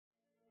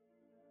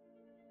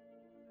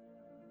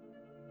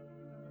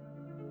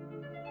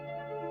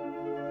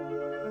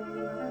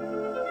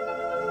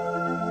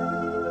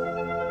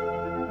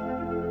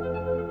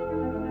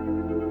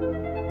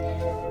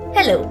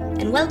Hello,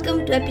 and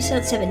welcome to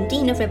episode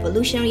 17 of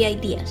Revolutionary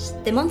Ideas,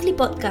 the monthly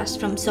podcast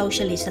from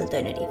Socialist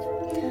Alternative.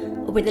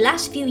 Over the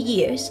last few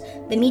years,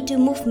 the Me Too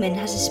movement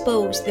has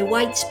exposed the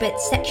widespread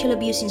sexual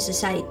abuse in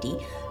society,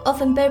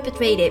 often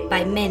perpetrated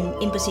by men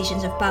in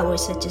positions of power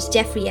such as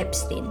Jeffrey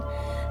Epstein,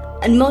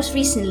 and most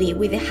recently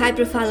with the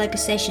high-profile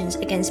accusations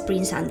against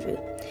Prince Andrew.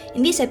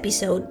 In this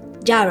episode,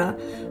 Yara,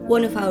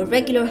 one of our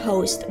regular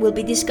hosts, will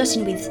be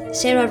discussing with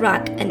Sarah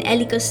Rack and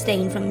Ellie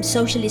Costain from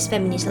Socialist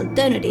Feminist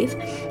Alternative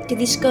to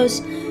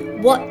discuss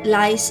what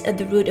lies at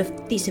the root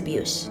of this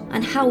abuse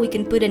and how we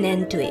can put an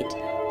end to it.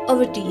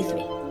 Over to you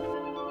three.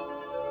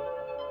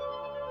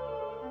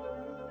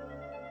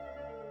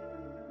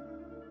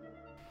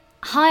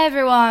 Hi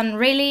everyone,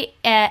 really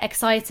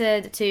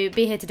excited to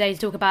be here today to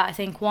talk about, I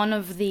think, one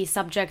of the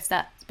subjects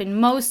that's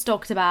been most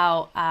talked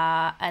about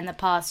in the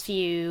past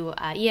few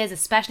years,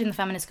 especially in the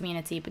feminist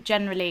community, but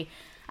generally,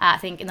 I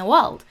think, in the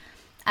world.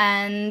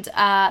 And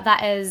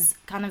that is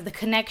kind of the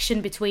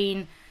connection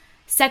between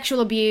sexual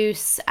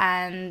abuse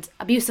and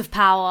abuse of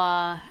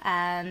power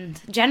and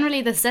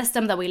generally the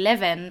system that we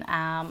live in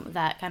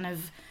that kind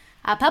of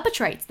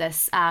perpetrates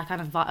this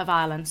kind of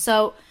violence.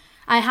 So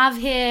I have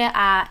here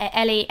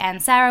Ellie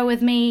and Sarah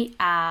with me,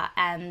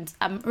 and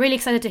I'm really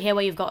excited to hear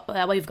what you've got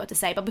to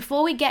say. But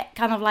before we get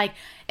kind of like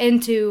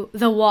into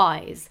the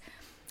whys,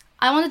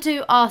 I wanted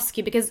to ask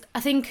you, because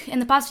I think in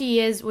the past few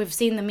years we've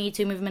seen the Me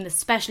Too movement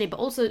especially, but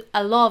also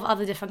a lot of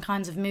other different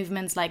kinds of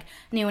movements like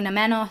Ni Una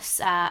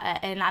Menos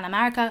in Latin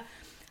America,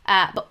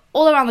 but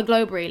all around the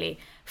globe really,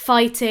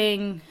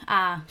 fighting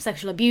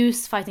sexual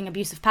abuse, fighting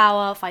abuse of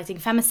power, fighting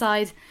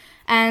femicide.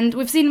 And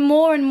we've seen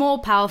more and more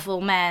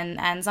powerful men,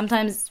 and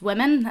sometimes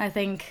women. I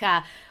think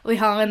we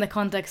are in the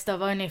context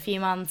of only a few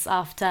months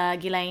after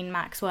Ghislaine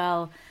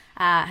Maxwell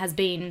has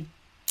been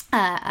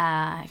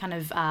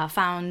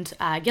found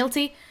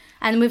guilty.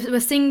 And we're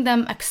seeing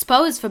them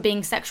exposed for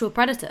being sexual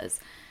predators.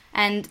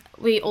 And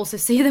we also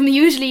see them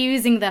usually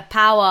using their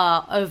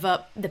power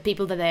over the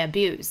people that they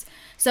abuse.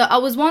 So I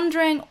was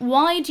wondering,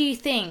 why do you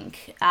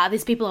think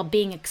these people are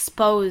being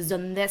exposed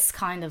on this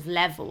kind of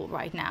level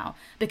right now?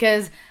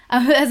 Because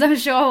as I'm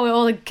sure we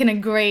all can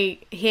agree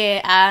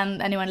here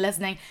and anyone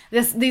listening,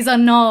 these are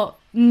not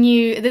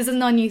new. This is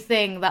not a new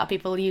thing that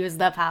people use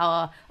their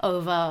power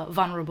over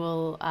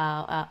vulnerable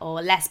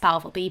or less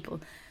powerful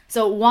people.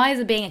 So why is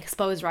it being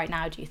exposed right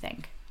now, do you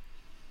think?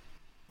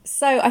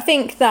 So I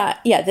think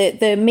that,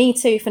 the Me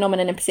Too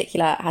phenomenon in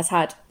particular has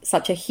had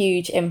such a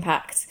huge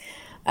impact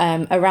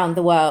around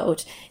the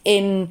world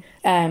in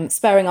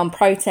spurring on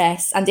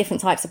protests and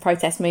different types of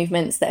protest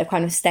movements that have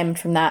kind of stemmed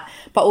from that,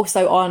 but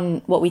also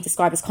on what we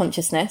describe as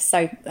consciousness.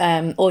 So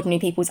ordinary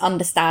people's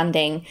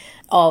understanding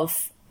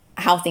of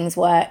how things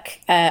work,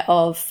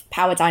 of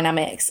power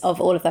dynamics,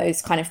 of all of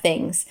those kind of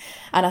things.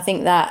 And I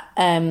think that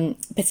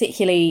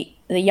particularly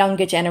the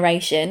younger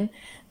generation,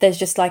 there's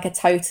just like a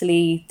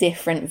totally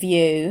different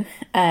view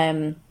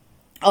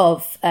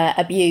of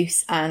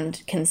abuse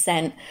and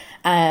consent,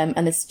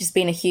 and there's just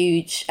been a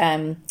huge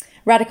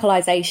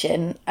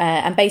radicalization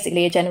and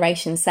basically a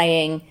generation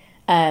saying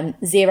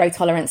zero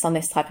tolerance on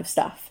this type of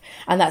stuff.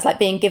 And that's like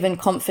being given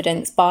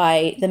confidence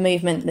by the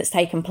movement that's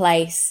taken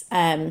place,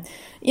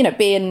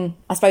 being,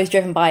 I suppose,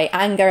 driven by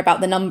anger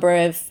about the number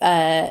of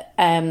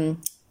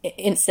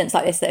incidents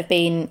like this that have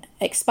been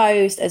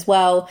exposed as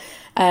well,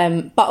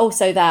 but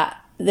also that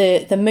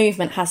the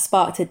movement has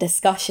sparked a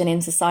discussion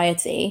in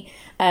society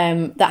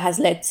that has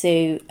led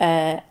to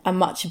a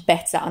much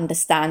better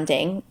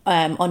understanding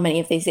on many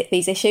of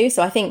these issues.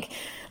 So I think,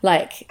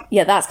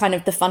 that's kind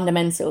of the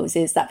fundamentals,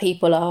 is that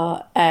people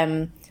are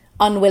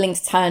unwilling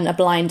to turn a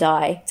blind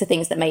eye to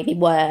things that maybe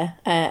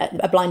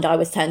a blind eye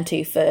was turned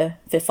to for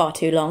far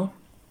too long.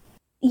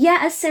 Yeah,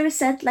 as Sarah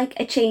said, like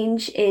a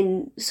change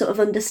in sort of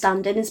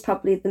understanding is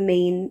probably the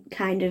main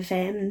kind of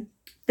the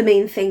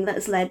main thing that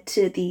has led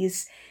to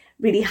these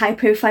really high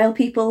profile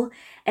people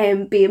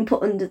being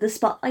put under the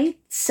spotlight.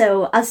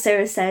 So as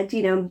Sarah said,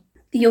 the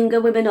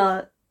younger women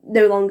are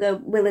no longer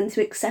willing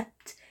to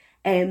accept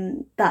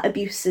that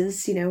abuse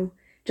is,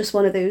 just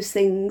one of those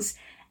things,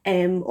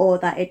 or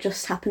that it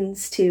just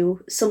happens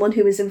to someone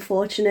who is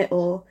unfortunate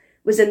or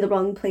was in the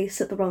wrong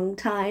place at the wrong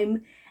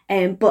time.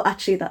 But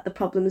actually that the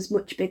problem is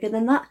much bigger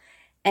than that.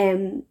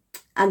 And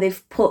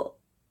they've put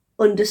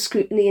under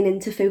scrutiny and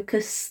into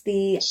focus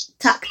the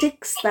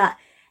tactics that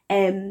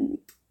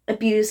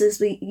abusers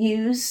we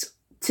use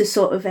to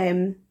sort of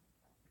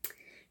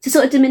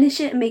diminish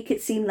it and make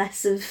it seem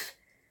less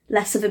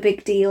of a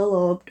big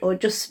deal, or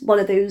just one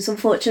of those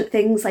unfortunate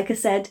things, like I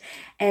said,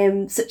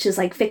 such as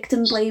like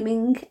victim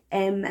blaming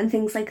and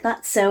things like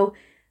that. So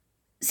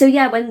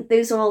yeah, when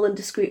those are all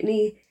under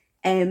scrutiny,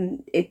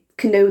 it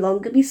can no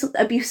longer be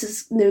abuse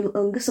is no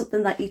longer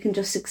something that you can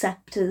just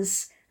accept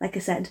as, like I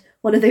said,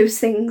 one of those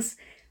things.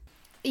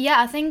 Yeah,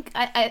 I think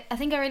I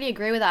really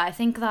agree with that. I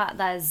think that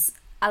there's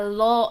a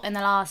lot in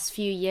the last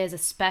few years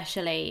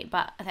especially,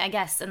 but I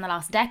guess in the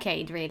last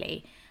decade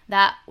really,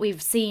 that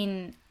we've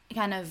seen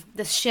kind of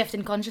this shift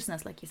in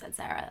consciousness, like you said,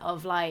 Sarah,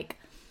 of like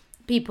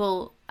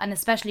people, and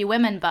especially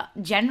women, but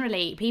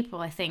generally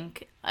people, I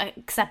think, are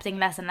accepting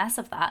less and less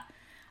of that.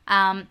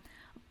 And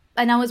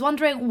I was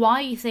wondering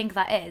why you think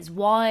that is.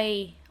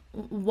 Why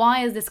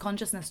has this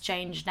consciousness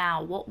changed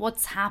now?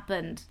 What's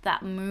happened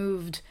that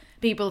moved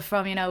people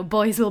from,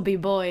 boys will be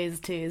boys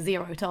to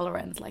zero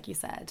tolerance, like you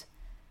said?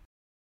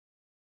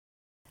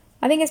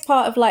 I think it's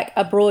part of like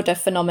a broader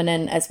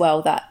phenomenon as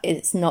well, that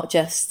it's not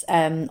just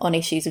on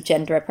issues of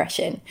gender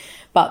oppression,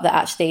 but that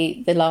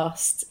actually the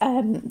last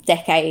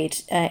decade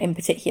in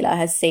particular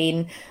has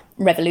seen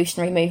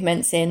revolutionary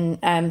movements in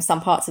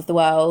some parts of the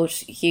world,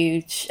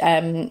 huge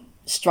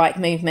strike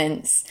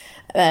movements,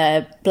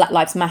 Black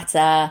Lives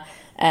Matter,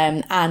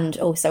 and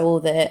also all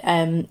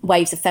the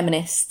waves of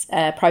feminist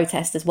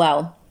protest as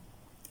well.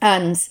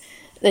 And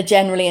the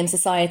generally in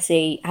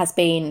society has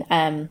been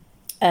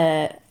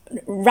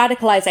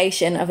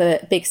radicalization of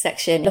a big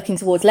section looking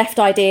towards left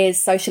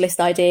ideas, socialist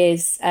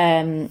ideas,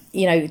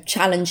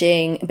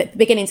 challenging, but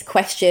beginning to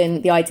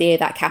question the idea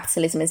that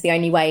capitalism is the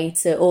only way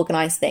to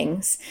organize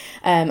things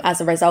as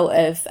a result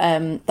of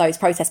those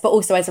protests, but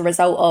also as a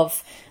result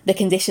of the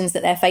conditions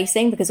that they're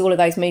facing, because all of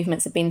those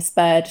movements have been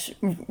spurred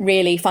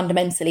really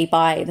fundamentally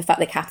by the fact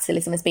that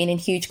capitalism has been in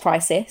huge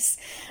crisis,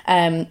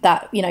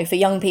 that, for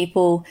young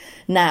people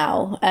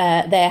now,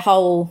 their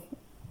whole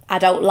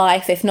adult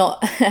life, if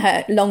not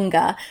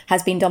longer,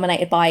 has been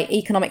dominated by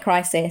economic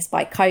crisis,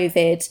 by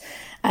COVID,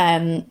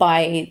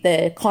 by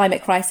the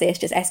climate crisis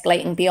just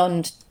escalating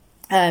beyond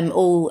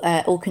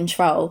all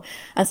control.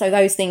 And so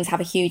those things have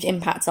a huge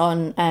impact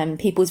on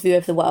people's view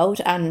of the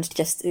world, and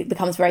just it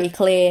becomes very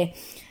clear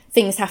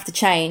things have to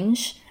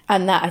change.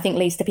 And that, I think,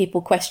 leads to people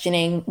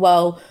questioning,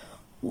 well,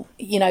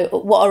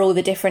 what are all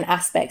the different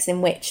aspects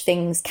in which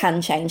things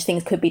can change?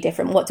 Things could be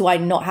different. What do I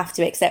not have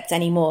to accept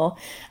anymore?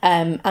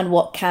 And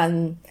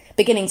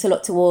beginning to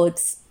look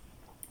towards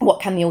what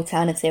can the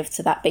alternative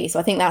to that be? So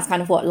I think that's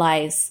kind of what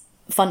lies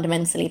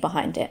fundamentally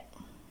behind it.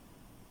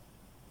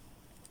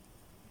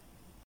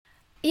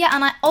 Yeah,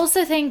 and I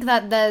also think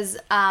that there's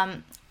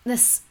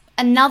this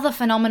another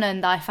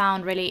phenomenon that I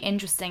found really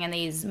interesting in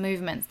these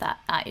movements that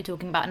you're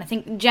talking about. And I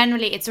think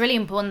generally it's really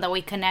important that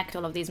we connect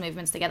all of these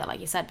movements together,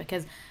 like you said,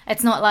 because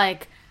it's not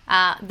like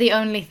the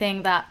only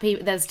thing that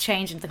there's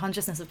changed in the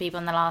consciousness of people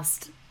in the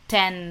last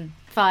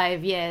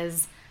 5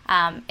 years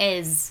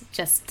is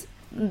just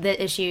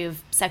the issue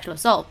of sexual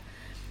assault.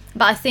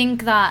 But I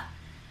think that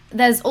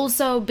there's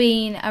also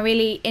been a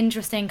really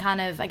interesting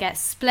kind of,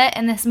 split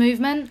in this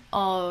movement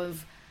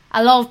of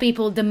a lot of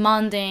people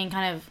demanding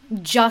kind of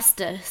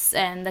justice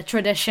in the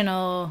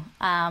traditional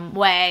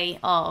way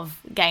of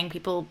getting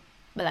people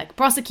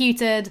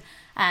prosecuted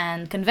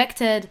and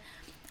convicted.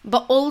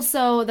 But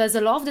also there's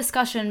a lot of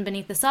discussion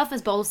beneath the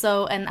surface, but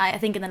also, and I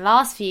think in the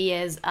last few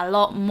years, a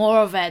lot more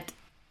of it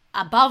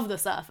above the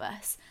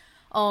surface,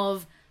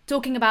 of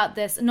talking about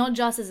this not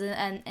just as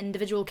an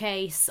individual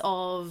case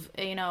of,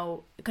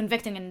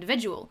 convicting an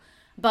individual,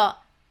 but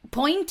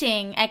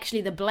pointing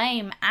actually the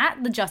blame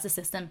at the justice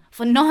system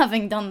for not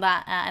having done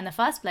that in the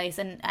first place,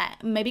 and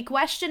maybe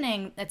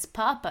questioning its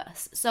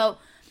purpose. So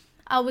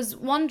I was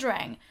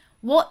wondering,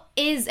 what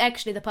is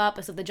actually the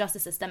purpose of the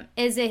justice system?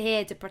 Is it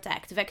here to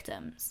protect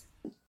victims?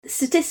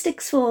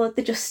 Statistics for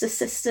the justice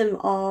system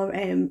are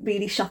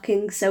really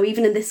shocking. So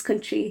even in this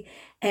country,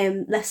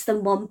 less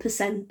than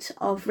 1%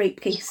 of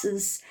rape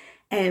cases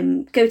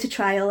go to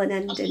trial and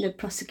end in a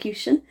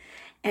prosecution.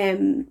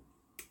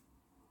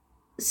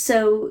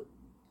 So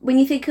when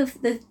you think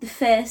of the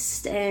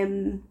first,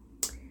 your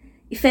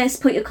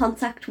first point of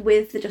contact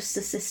with the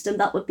justice system,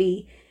 that would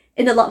be,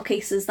 in a lot of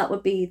cases, that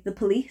would be the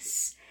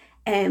police.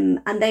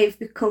 And they've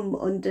become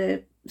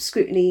under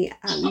scrutiny,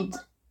 and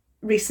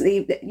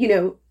recently,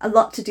 a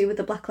lot to do with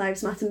the Black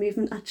Lives Matter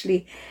movement,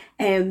 actually.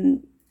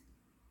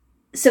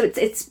 So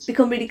it's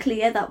become really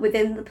clear that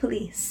within the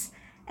police,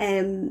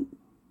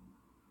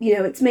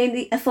 it's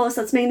mainly a force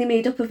that's mainly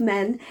made up of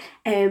men,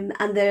 and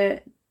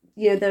there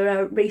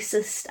are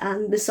racist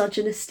and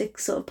misogynistic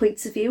sort of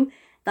points of view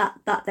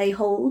that they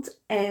hold.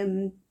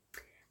 And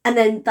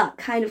then that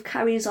kind of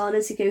carries on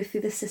as you go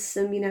through the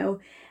system,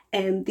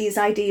 these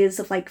ideas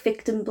of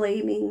victim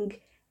blaming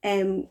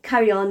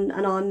carry on,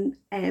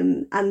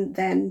 and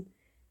then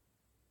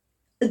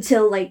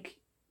until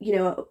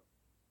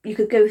you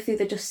could go through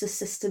the justice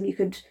system, you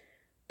could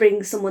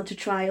bring someone to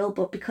trial,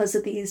 but because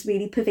of these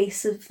really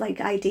pervasive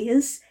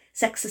ideas,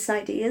 sexist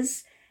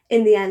ideas,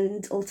 in the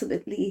end,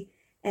 ultimately,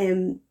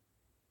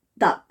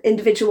 that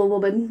individual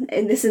woman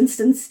in this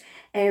instance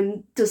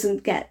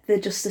doesn't get the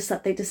justice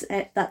that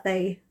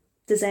they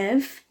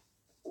deserve,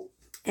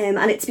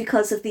 and it's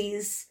because of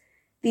these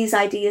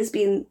ideas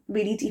being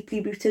really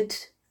deeply rooted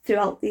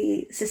throughout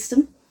the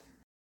system.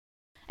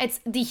 It's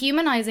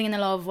dehumanizing in a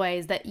lot of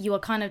ways, that you are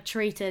kind of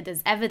treated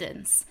as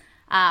evidence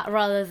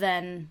rather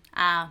than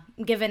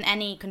given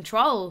any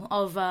control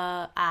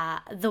over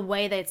the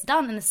way that it's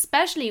done. And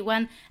especially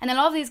when, in a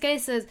lot of these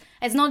cases,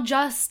 it's not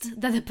just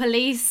that the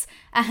police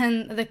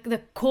and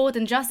the court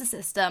and justice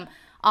system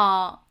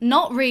are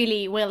not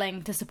really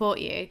willing to support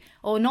you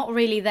or not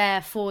really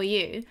there for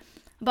you,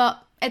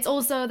 but it's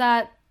also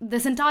that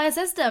this entire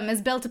system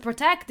is built to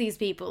protect these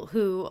people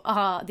who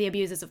are the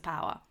abusers of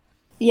power.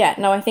 Yeah,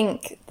 no, I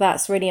think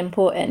that's really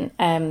important,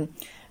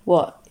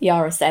 what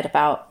Yara said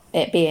about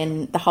it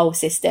being the whole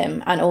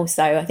system. And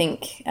also, I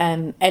think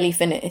Ellie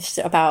finished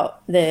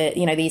about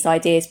these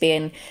ideas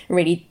being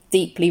really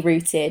deeply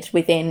rooted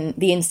within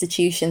the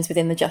institutions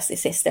within the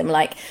justice system.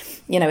 Like,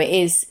 it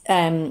is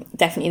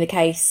definitely the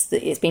case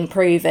that it's been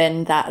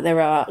proven that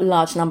there are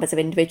large numbers of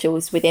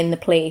individuals within the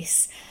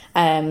police,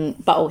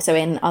 but also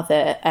in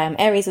other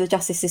areas of the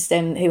justice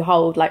system who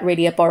hold like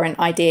really abhorrent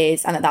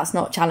ideas, and that's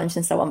not challenged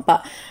and so on.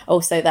 But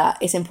also that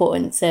it's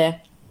important to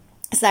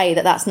say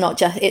that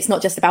it's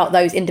not just about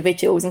those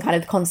individuals and kind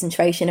of the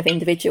concentration of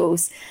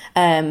individuals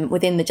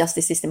within the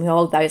justice system who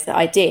hold those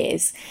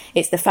ideas.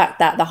 It's the fact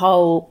that the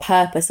whole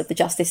purpose of the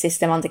justice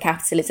system under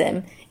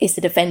capitalism is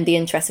to defend the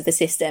interests of the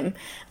system,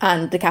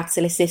 and the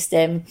capitalist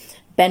system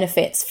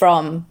benefits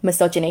from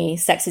misogyny,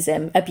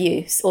 sexism,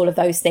 abuse. All of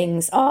those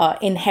things are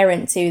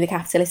inherent to the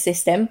capitalist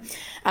system.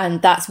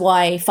 And that's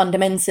why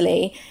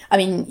fundamentally, I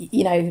mean,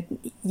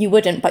 you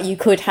wouldn't, but you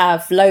could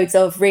have loads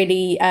of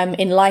really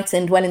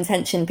enlightened,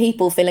 well-intentioned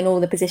people filling all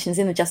the positions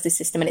in the justice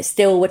system, and it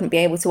still wouldn't be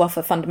able to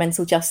offer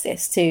fundamental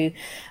justice to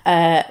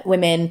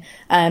women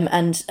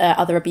and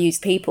other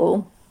abused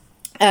people.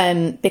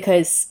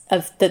 Because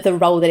of the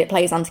role that it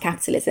plays under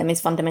capitalism is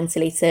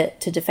fundamentally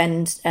to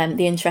defend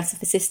the interests of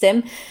the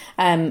system.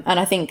 And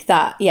I think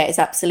that, it's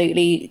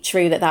absolutely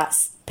true that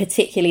that's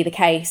particularly the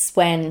case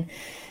when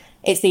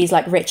it's these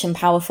like rich and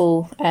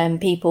powerful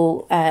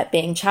people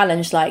being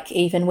challenged, like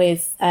even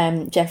with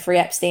Jeffrey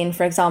Epstein,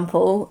 for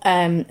example,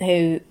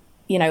 who,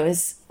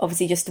 is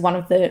obviously just one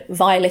of the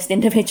vilest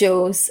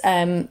individuals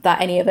that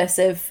any of us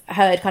have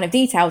heard kind of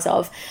details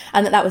of,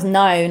 and that was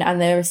known. And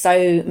there are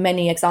so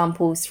many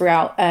examples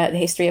throughout the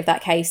history of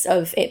that case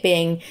of it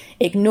being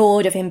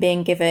ignored, of him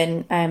being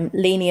given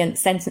lenient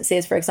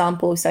sentences, for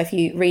example. So if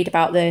you read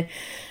about the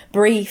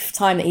brief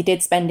time that he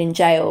did spend in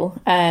jail,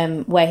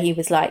 where he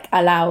was like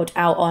allowed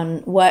out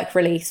on work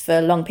release for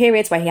long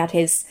periods, where he had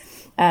his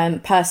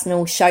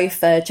personal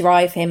chauffeur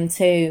drive him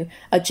to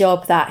a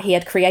job that he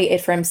had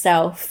created for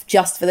himself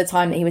just for the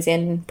time that he was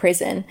in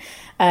prison.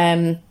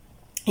 The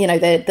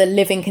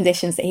living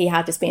conditions that he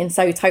had just being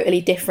so totally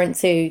different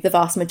to the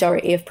vast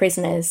majority of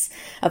prisoners,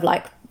 of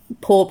like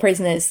poor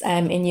prisoners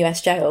in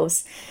US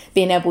jails,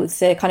 being able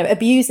to kind of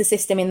abuse the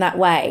system in that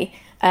way.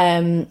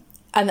 And,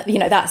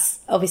 that's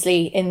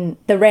obviously in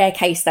the rare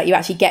case that you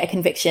actually get a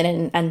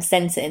conviction and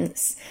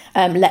sentence,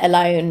 let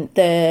alone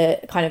the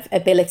kind of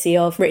ability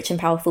of rich and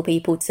powerful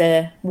people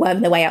to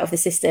worm their way out of the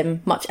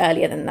system much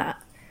earlier than that.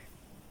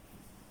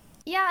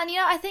 Yeah, and,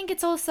 I think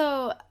it's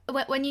also,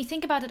 when you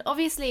think about it,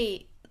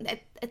 obviously,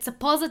 it's a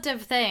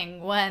positive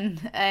thing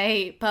when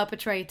a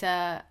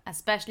perpetrator,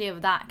 especially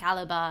of that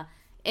caliber,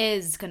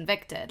 is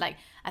convicted. Like,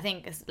 I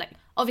think it's like,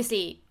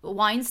 obviously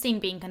Weinstein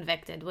being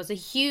convicted was a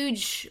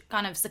huge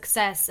kind of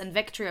success and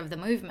victory of the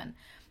movement,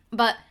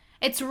 but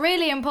it's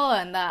really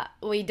important that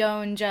we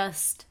don't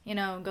just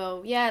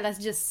go, let's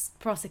just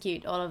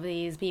prosecute all of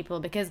these people,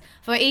 because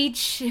for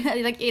each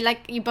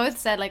like you both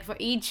said, like for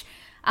each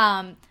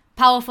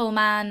powerful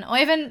man, or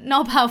even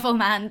not powerful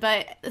man,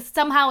 but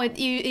somehow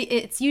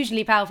it's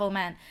usually powerful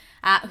men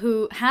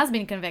who has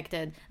been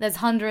convicted, there's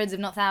hundreds, if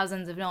not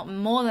thousands, if not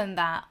more than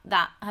that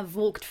have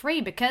walked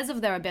free because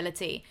of their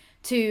ability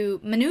to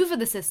maneuver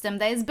the system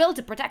that is built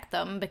to protect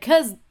them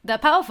because they're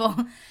powerful.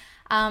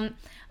 And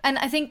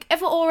I think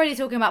if we're already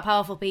talking about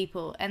powerful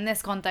people in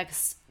this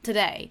context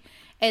today,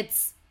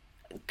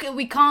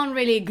 we can't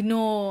really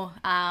ignore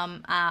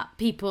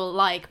people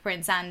like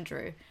Prince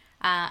Andrew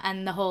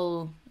and the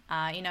whole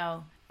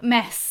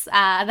mess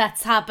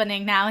that's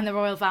happening now in the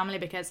royal family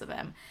because of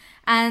him.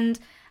 And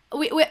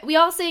we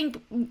are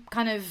seeing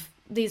kind of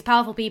these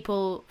powerful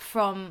people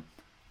from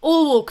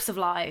all walks of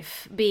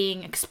life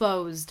being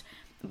exposed.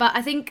 But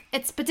I think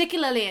it's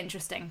particularly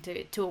interesting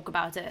to talk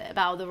about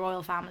the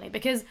royal family,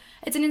 because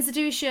it's an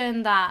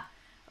institution that,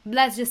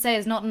 let's just say,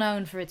 is not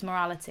known for its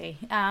morality.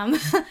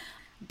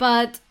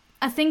 But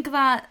I think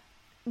that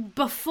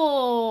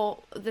before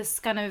this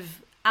kind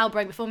of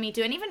outbreak, before Me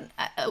Too, and even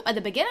at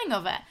the beginning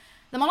of it,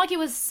 the monarchy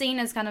was seen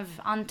as kind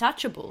of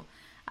untouchable.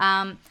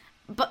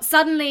 But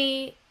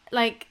suddenly,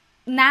 like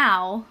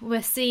now,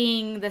 we're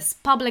seeing this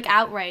public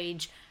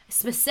outrage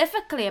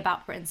specifically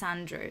about Prince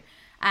Andrew.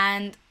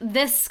 And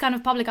this kind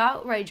of public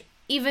outrage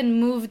even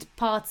moved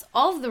parts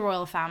of the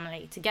royal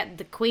family to get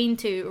the Queen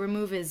to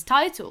remove his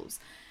titles.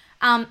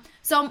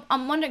 So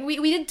I'm wondering, we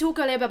did talk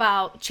a little bit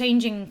about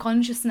changing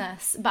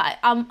consciousness, but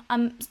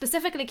I'm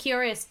specifically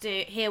curious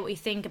to hear what you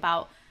think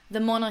about the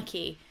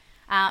monarchy,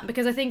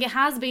 because I think it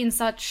has been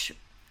such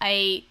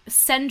a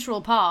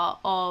central part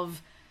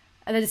of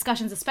the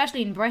discussions,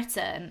 especially in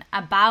Britain,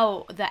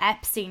 about the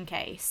Epstein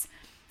case.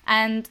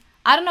 And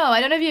I don't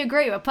know if you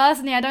agree, but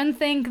personally, I don't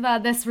think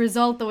that this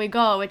result that we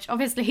got, which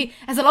obviously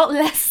is a lot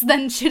less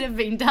than should have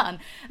been done,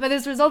 but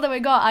this result that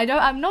we got,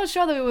 I'm not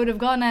sure that we would have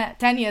gotten it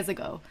 10 years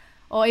ago,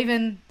 or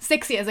even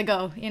 6 years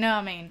ago, you know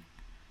what I mean?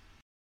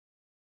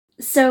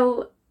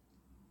 So,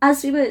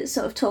 as we were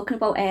sort of talking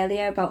about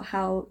earlier about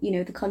how, you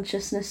know, the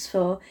consciousness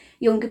for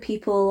younger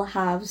people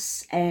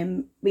has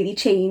really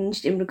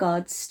changed in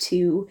regards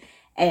to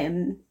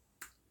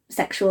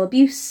sexual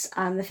abuse,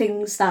 and the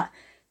things that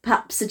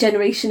perhaps a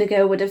generation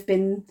ago would have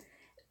been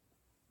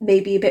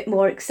maybe a bit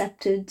more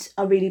accepted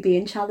are really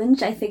being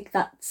challenged. I think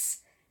that's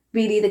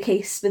really the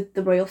case with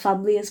the royal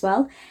family as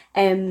well.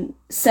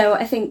 So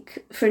I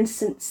think, for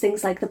instance,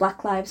 things like the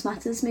Black Lives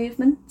Matters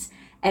movement,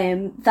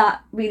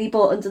 that really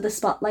brought under the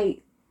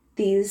spotlight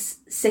these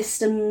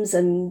systems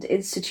and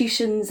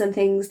institutions and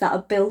things that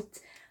are built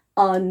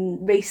on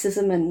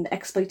racism and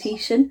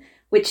exploitation,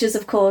 which is,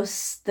 of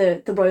course,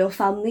 the royal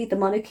family. The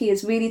monarchy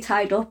is really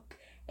tied up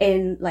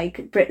in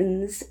like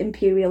Britain's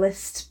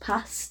imperialist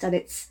past and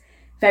its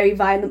very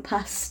violent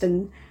past,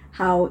 and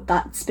how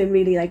that's been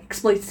really like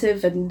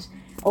exploitative and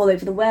all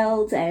over the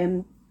world,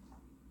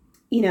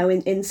 you know,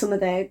 in some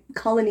of their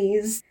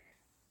colonies.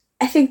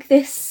 I think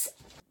this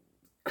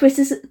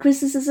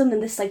criticism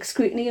and this like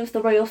scrutiny of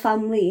the royal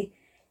family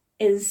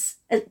is,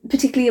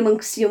 particularly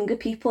amongst younger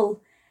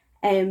people,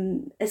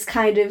 has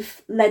kind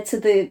of led to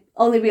the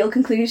only real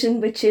conclusion,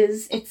 which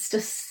is it's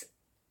just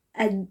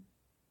an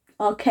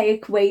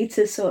archaic way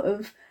to sort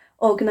of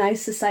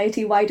organise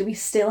society. Why do we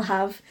still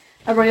have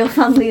a royal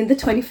family in the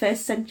 21st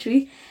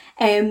century?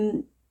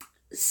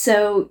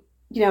 So,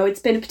 you know, it's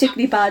been a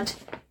particularly bad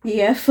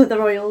year for the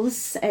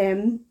royals,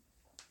 you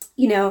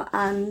know,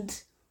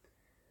 and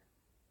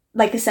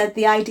like I said,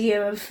 the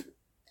idea of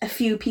a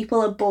few people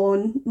are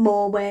born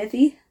more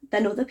worthy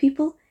than other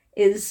people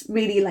is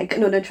really like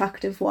an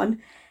unattractive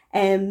one.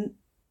 And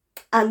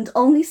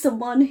only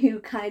someone who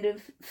kind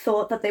of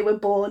thought that they were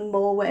born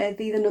more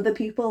worthy than other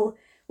people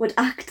would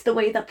act the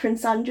way that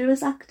Prince Andrew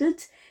has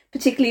acted,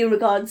 particularly in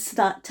regards to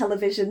that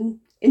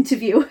television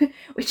interview,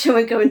 which I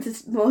won't go into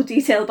more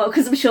detail about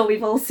because I'm sure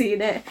we've all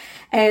seen it.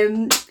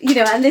 You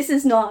know, and this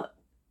is not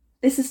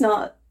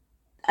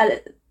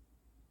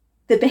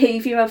the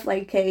behaviour of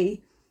like a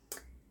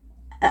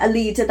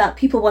leader that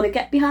people want to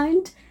get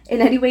behind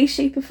in any way,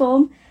 shape or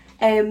form.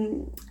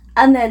 And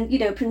then, you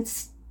know,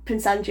 Prince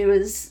Andrew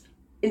has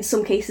in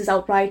some cases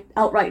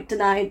outright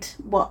denied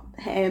what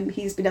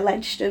he's been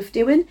alleged of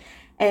doing,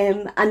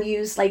 and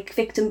used like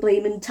victim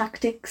blaming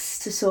tactics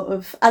to sort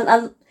of,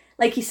 and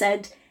like he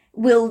said,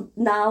 will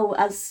now,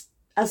 as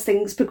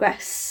things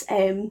progress,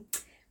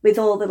 with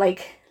all the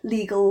like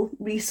legal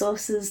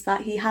resources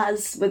that he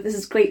has with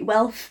his great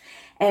wealth,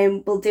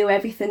 will do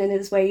everything in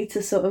his way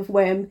to sort of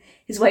worm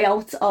his way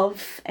out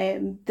of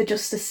the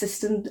justice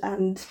system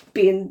and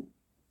being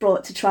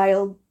brought to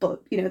trial.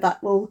 But you know,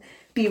 that will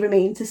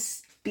remain to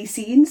be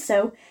seen.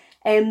 So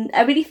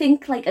I really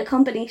think like a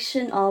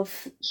combination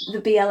of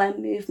the BLM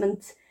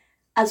movement,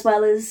 as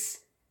well as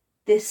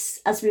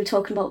this, as we were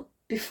talking about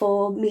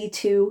before, Me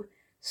Too,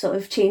 sort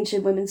of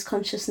changing women's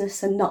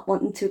consciousness and not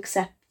wanting to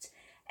accept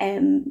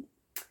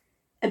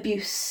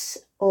abuse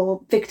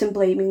or victim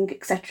blaming,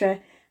 etc.,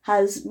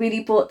 has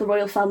really brought the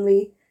royal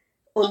family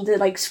under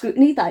like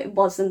scrutiny that it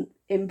wasn't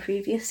in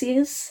previous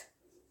years.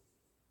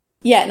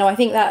 Yeah, no, I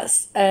think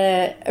that's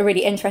a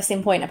really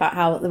interesting point about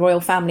how the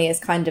royal family is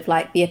kind of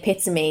like the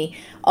epitome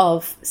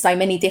of so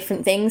many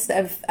different things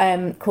that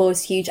have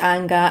caused huge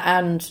anger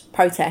and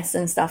protests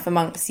and stuff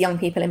amongst young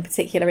people in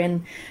particular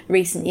in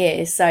recent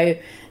years. So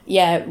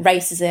yeah,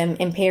 racism,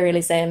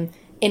 imperialism,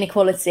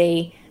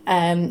 inequality,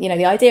 you know,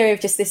 the idea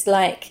of just this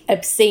like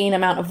obscene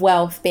amount of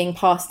wealth being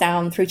passed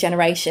down through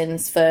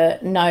generations for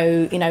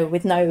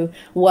with no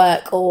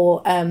work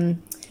or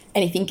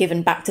anything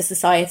given back to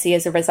society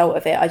as a result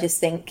of it. I just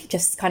think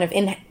just kind of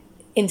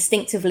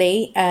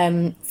instinctively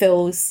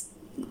fills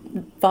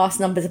vast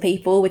numbers of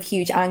people with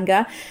huge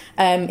anger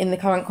in the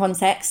current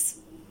context.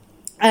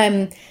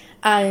 And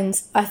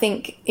I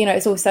think, you know,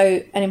 it's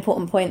also an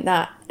important point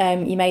that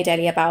you made,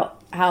 Ellie, about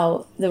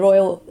how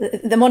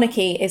the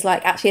monarchy is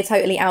like actually a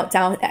totally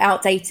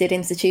outdated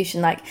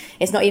institution. Like,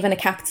 it's not even a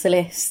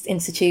capitalist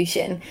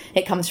institution.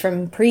 It comes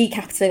from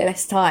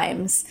pre-capitalist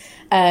times.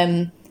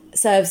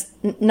 Serves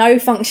no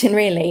function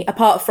really,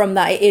 apart from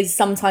that it is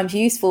sometimes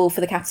useful for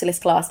the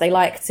capitalist class. They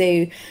like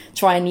to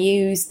try and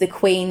use the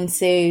Queen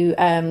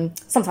to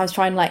sometimes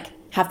try and like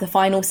have the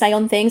final say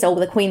on things. Oh, well,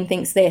 the Queen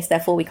thinks this,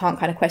 therefore we can't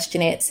kind of question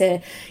it.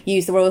 To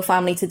use the royal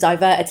family to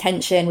divert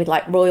attention with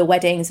like royal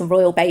weddings and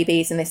royal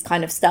babies and this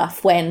kind of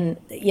stuff when,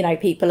 you know,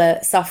 people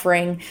are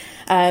suffering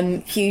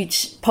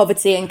huge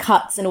poverty and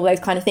cuts and all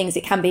those kind of things.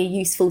 It can be a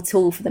useful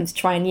tool for them to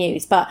try and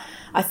use. But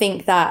I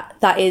think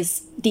that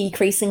is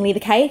decreasingly the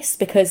case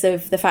because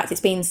of the fact it's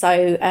been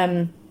so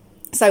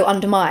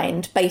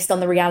undermined based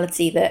on the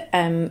reality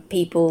that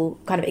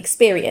people kind of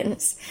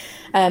experience,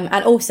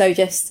 and also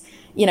just,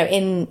 you know,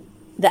 in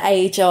the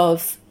age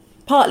of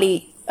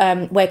partly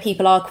where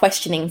people are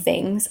questioning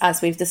things,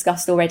 as we've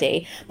discussed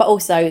already, but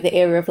also the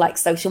era of like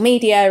social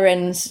media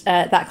and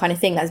that kind of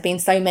thing. There's been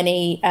so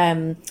many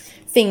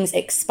things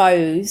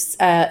exposed,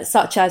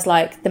 such as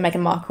like the Meghan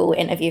Markle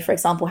interview, for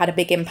example, had a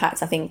big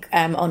impact, I think,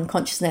 on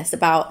consciousness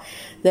about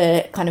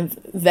the kind of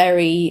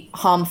very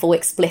harmful,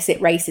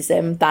 explicit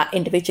racism that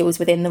individuals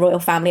within the royal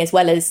family, as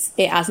well as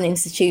it as an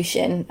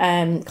institution,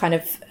 kind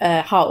of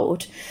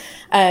hold.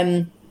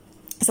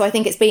 So I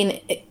think it's been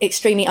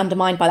extremely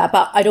undermined by that.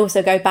 But I'd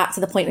also go back to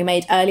the point we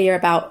made earlier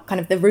about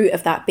kind of the root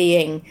of that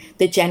being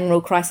the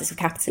general crisis of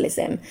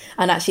capitalism.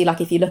 And actually,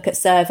 like, if you look at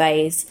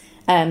surveys,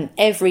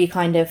 every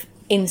kind of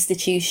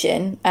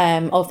institution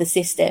of the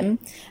system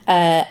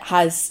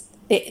has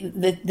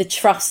the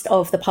trust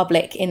of the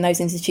public in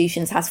those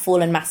institutions has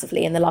fallen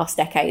massively in the last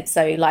decade.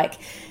 So like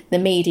the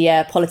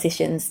media,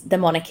 politicians, the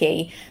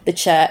monarchy, the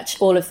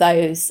church, all of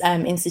those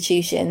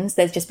institutions,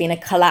 there's just been a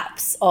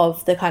collapse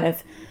of the kind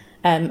of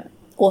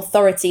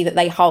authority that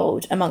they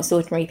hold amongst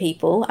ordinary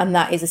people, and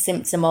that is a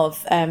symptom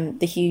of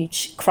the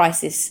huge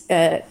crises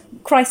that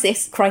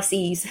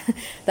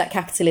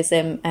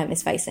capitalism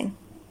is facing.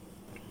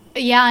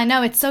 Yeah, I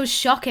know, it's so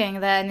shocking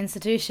that an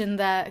institution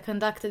that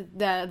conducted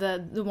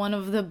the one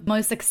of the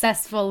most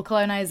successful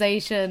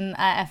colonization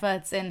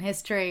efforts in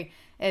history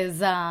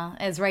is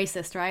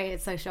racist, right?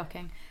 It's so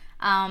shocking.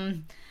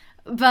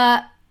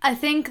 But I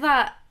think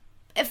that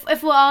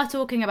if we are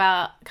talking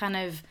about kind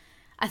of,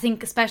 I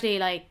think especially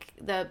like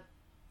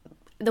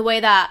the way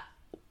that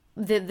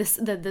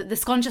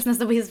this consciousness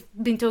that we've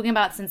been talking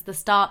about since the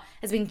start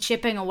has been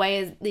chipping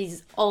away at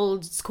these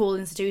old school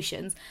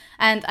institutions,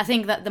 and I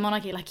think that the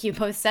monarchy, like you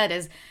both said,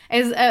 is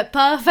a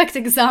perfect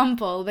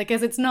example,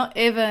 because it's not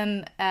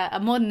even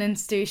a modern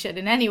institution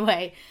in any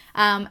way,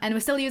 and we're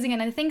still using it.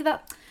 And I think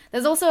that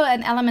there's also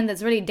an element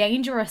that's really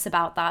dangerous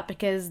about that,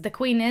 because the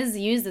Queen is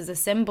used as a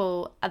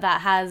symbol that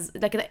has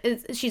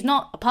she's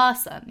not a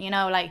person, you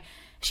know, like.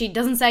 She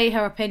doesn't say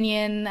her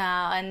opinion,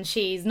 and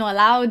she's not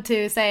allowed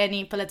to say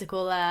any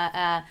political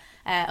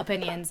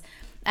opinions.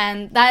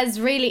 And that is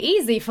really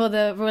easy for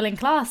the ruling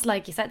class,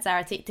 like you said,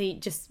 Sarah, to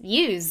just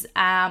use.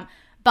 But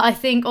I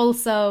think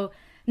also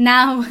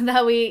now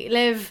that we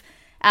live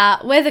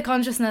with the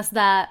consciousness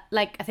that,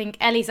 like I think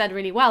Ellie said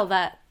really well,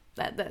 that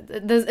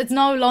it's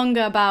no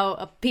longer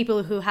about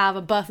people who have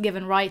a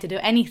birth-given right to do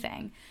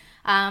anything.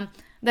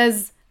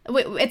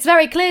 It's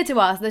very clear to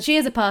us that she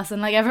is a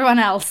person like everyone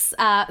else.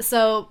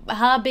 So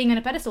her being on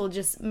a pedestal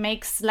just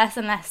makes less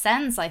and less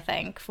sense, I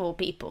think, for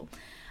people.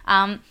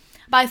 But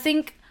I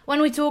think when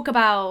we talk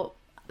about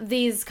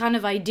these kind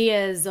of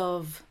ideas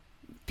of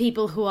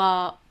people who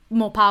are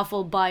more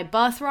powerful by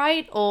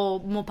birthright or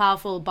more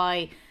powerful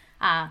by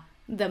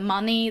the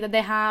money that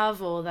they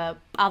have or the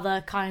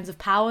other kinds of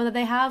power that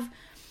they have,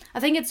 I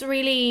think it's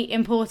really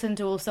important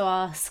to also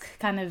ask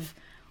kind of,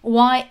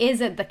 why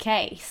is it the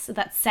case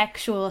that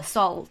sexual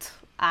assault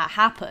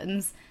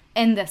happens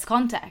in this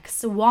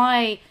context?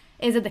 Why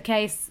is it the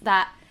case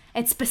that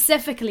it's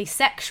specifically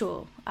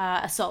sexual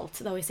assault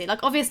that we see? Like,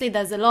 obviously,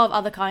 there's a lot of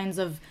other kinds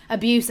of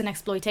abuse and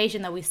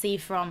exploitation that we see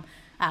from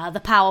the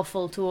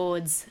powerful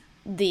towards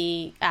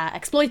the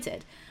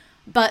exploited.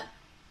 But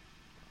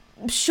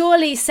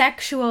surely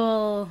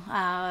sexual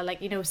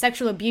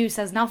abuse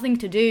has nothing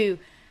to do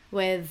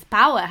with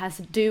power. It has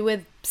to do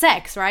with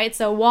sex, right?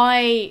 So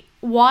why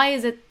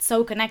is it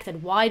so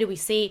connected? Why do we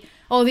see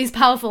all these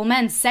powerful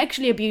men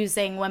sexually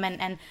abusing women,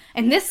 and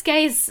in this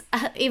case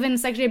even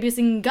sexually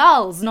abusing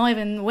girls, not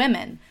even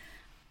women?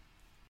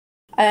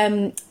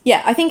 I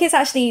think it's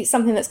actually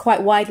something that's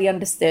quite widely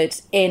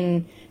understood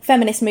in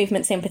feminist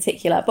movements in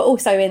particular, but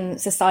also in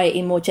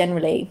society more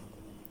generally.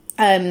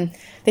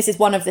 This is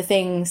one of the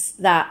things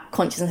that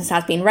consciousness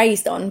has been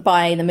raised on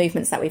by the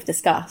movements that we've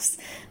discussed,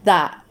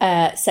 that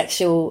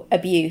sexual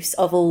abuse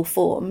of all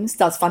forms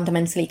does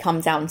fundamentally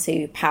come down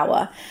to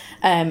power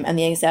and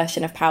the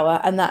exertion of power.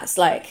 And that's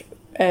like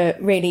a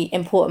really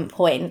important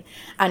point.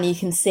 And you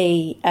can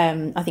see,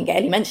 I think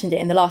Ellie mentioned it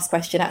in the last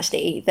question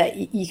actually,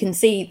 that you can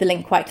see the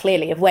link quite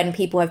clearly of when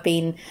people have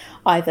been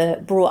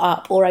either brought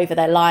up or over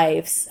their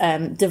lives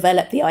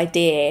develop the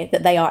idea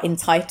that they are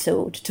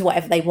entitled to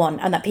whatever they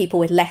want, and that people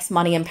with less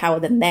money and power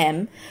than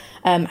them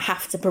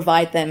have to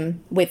provide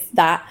them with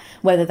that,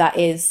 whether that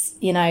is,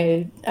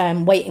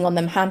 waiting on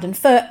them hand and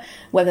foot,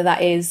 whether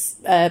that is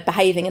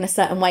behaving in a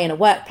certain way in a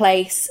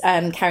workplace,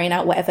 carrying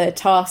out whatever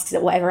tasks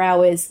at whatever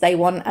hours they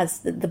want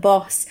as the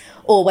boss,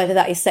 or whether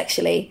that is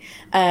sexually.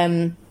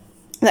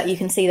 That you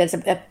can see there's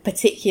a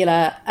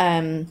particular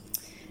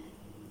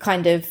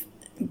kind of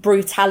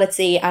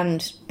brutality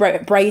and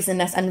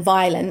brazenness and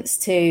violence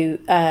to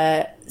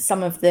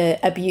some of the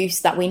abuse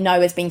that we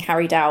know has been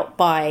carried out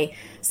by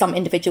some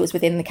individuals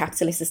within the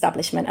capitalist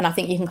establishment. And I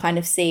think you can kind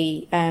of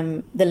see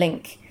the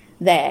link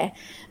there.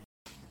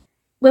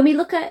 When we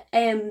look at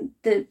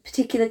the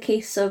particular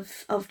case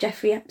of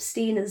Jeffrey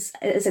Epstein as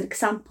an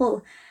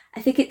example,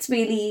 I think it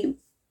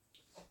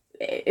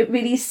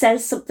really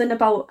says something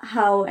about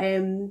how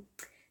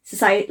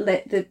society,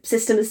 the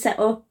system is set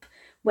up.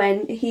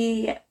 When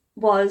he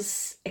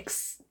was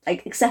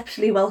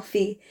exceptionally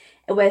wealthy,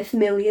 are worth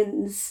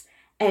millions,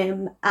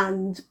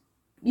 and,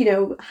 you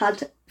know,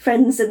 had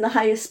friends in the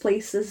highest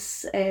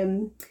places,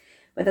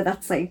 whether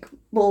that's like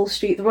Wall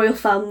Street, the royal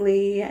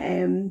family,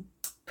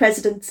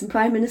 presidents and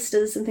prime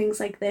ministers and things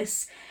like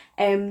this.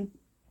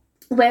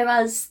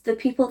 Whereas the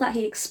people that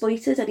he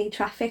exploited and he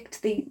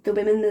trafficked, the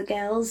women, the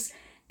girls,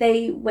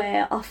 they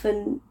were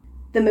often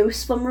the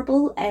most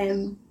vulnerable.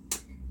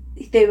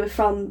 They were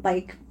from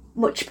like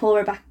much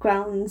poorer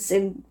backgrounds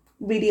in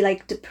really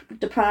like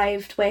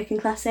deprived working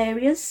class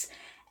areas.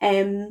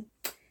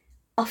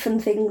 Often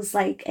things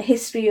like a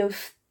history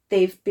of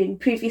they've been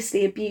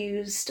previously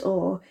abused,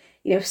 or,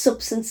 you know,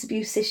 substance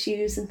abuse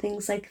issues and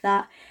things like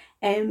that.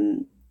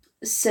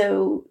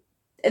 So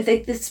I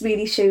think this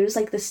really shows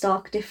like the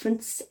stark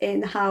difference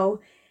in how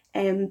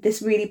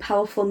this really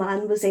powerful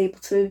man was able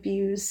to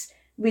abuse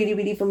really,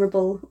 really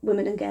vulnerable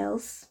women and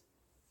girls.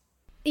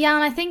 Yeah,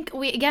 and I think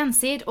we again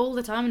see it all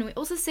the time, and we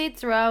also see it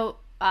throughout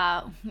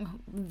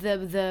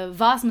the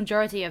vast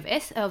majority of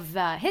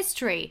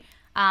history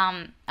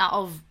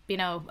of, you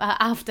know,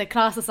 after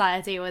class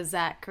society was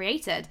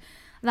created,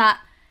 that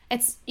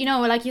it's, you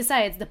know, like you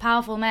say, it's the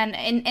powerful men.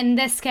 In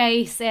this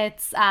case,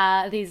 it's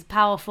these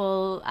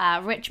powerful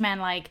rich men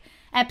like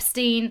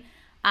Epstein.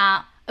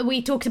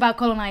 We talked about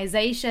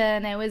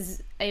colonization. It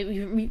was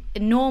a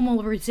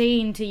normal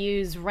routine to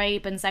use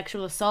rape and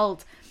sexual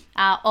assault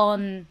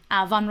on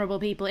vulnerable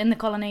people in the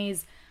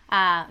colonies,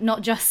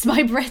 not just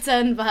by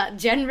Britain, but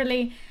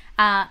generally.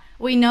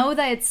 We know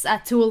that it's a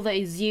tool that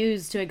is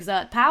used to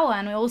exert power,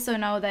 and we also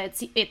know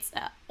that it's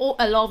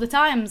a lot of the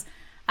times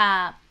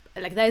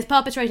like that is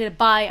perpetrated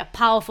by a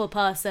powerful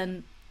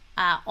person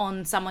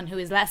on someone who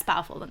is less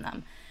powerful than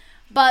them.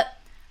 But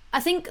I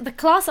think the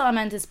class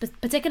element is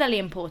particularly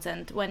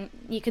important when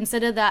you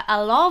consider that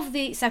a lot of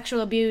the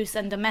sexual abuse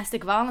and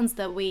domestic violence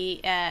that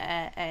we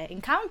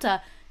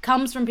encounter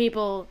comes from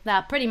people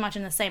that are pretty much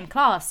in the same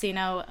class. You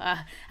know,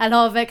 a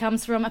lot of it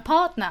comes from a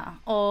partner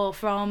or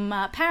from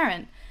a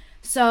parent.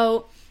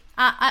 So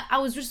I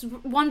was just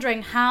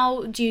wondering,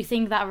 how do you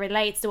think that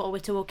relates to what we're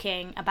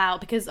talking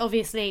about? Because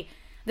obviously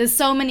there's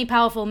so many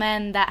powerful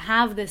men that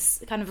have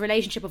this kind of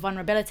relationship of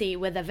vulnerability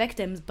with their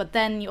victims, but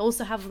then you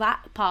also have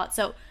that part.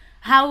 So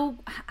how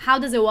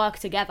does it work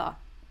together?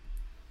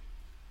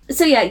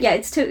 So yeah,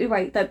 it's totally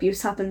right that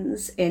abuse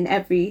happens in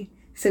every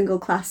single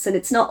class, and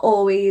it's not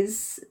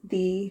always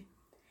the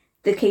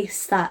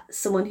case that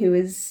someone who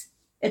is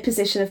a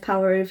position of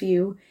power over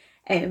you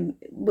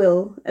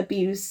will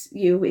abuse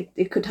you.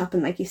 It could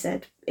happen, like you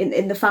said,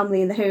 in the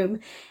family, in the home.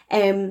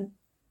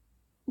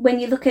 When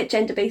you look at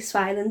gender-based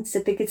violence, I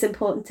think it's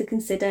important to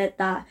consider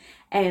that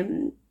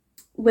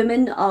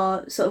women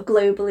are sort of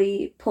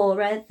globally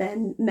poorer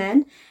than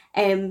men,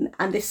 and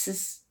this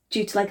is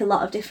due to like a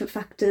lot of different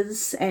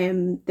factors,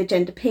 the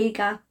gender pay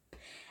gap,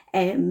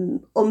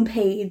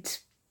 unpaid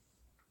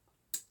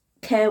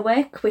care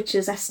work, which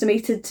is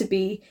estimated to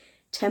be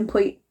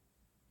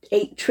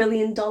 $10.8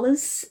 trillion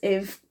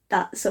if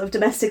that sort of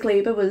domestic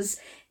labour was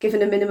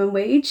given a minimum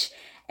wage.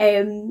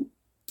 And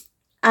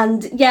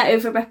yeah,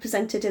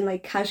 overrepresented in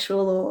like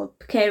casual or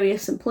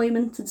precarious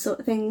employment and sort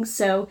of things.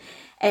 So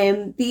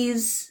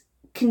these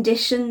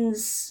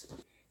conditions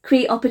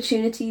create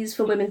opportunities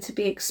for women to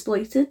be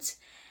exploited.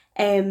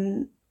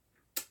 And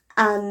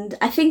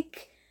I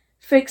think,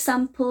 for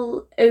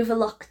example, over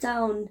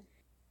lockdown,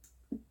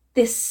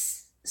 this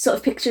sort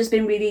of picture has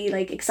been really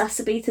like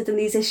exacerbated, and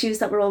these issues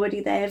that were already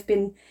there have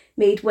been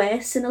made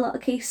worse in a lot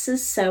of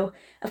cases. So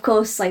of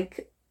course,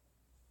 like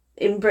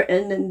in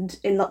Britain and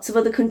in lots of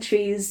other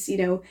countries, you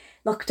know,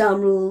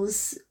 lockdown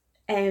rules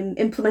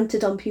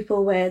implemented on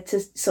people were to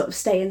sort of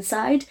stay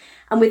inside.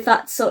 And with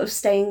that sort of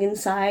staying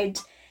inside,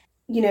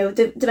 you know,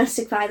 the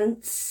domestic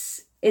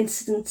violence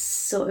incidents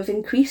sort of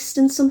increased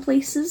in some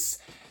places.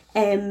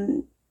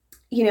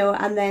 You know,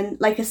 and then,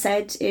 like I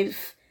said,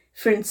 if,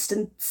 for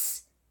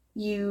instance,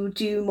 you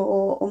do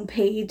more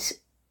unpaid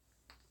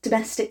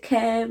domestic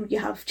care, you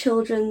have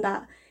children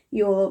that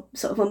you're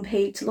sort of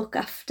unpaid to look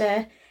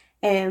after,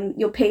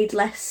 you're paid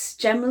less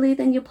generally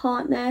than your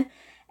partner,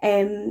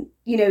 you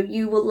know,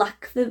 you will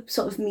lack the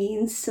sort of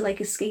means to like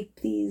escape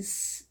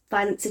these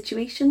violent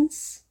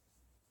situations.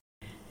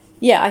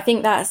 Yeah, I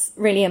think that's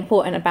really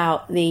important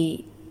about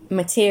the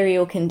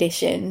material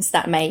conditions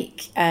that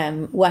make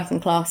working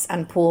class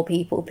and poor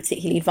people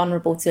particularly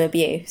vulnerable to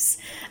abuse,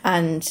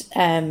 and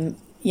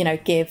you know,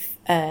 give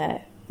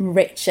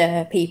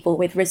richer people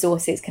with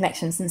resources,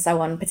 connections and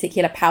so on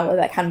particular power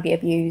that can be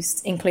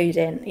abused,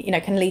 including, you know,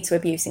 can lead to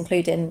abuse,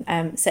 including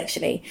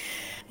sexually.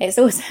 It's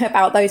also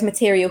about those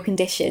material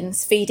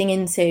conditions feeding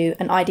into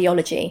an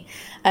ideology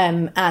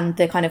and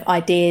the kind of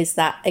ideas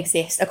that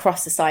exist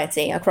across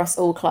society, across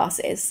all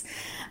classes.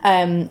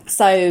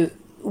 So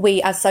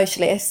we as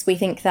socialists, we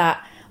think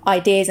that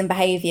ideas and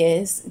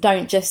behaviours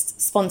don't just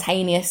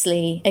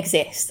spontaneously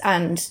exist,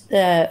 and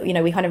you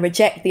know, we kind of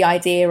reject the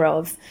idea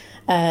of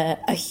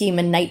a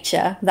human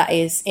nature that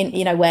is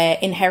where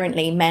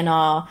inherently men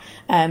are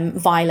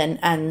violent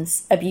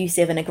and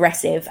abusive and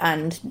aggressive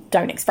and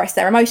don't express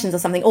their emotions or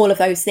something. All of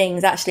those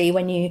things, actually,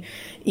 when you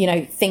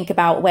think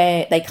about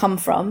where they come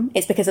from,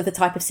 it's because of the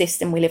type of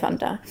system we live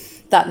under.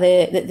 That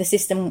the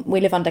system we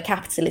live under,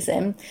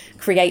 capitalism,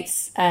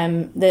 creates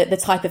the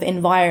type of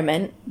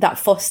environment that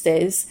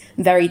fosters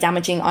very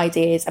damaging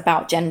ideas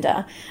about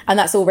gender. And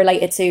that's all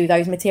related to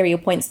those material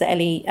points that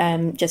Ellie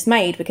just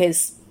made,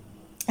 because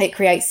it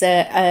creates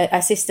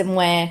a system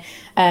where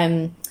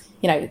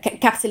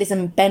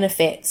capitalism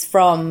benefits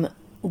from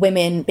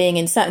women being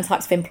in certain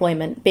types of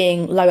employment,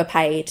 being lower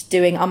paid,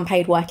 doing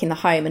unpaid work in the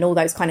home and all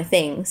those kind of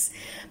things.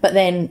 But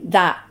then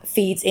that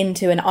feeds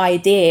into an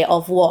idea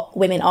of what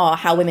women are,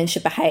 how women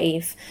should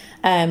behave,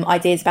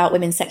 ideas about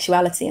women's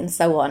sexuality and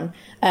so on,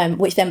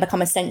 which then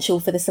become essential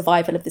for the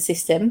survival of the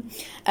system.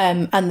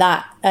 And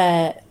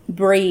that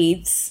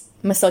breeds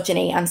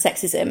misogyny and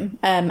sexism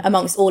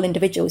amongst all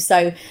individuals.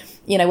 So,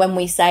 when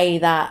we say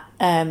that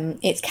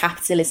it's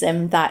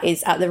capitalism that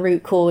is at the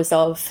root cause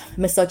of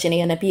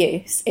misogyny and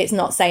abuse, it's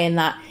not saying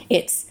that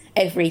it's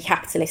every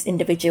capitalist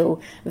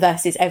individual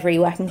versus every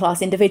working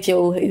class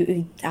individual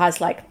who has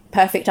like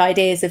perfect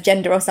ideas of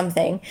gender or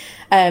something.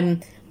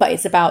 But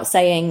it's about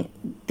saying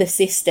the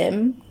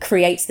system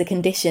creates the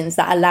conditions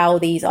that allow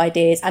these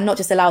ideas, and not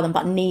just allow them,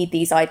 but need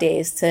these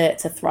ideas to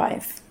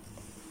thrive.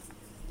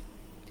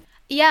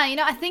 Yeah,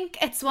 I think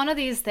it's one of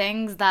these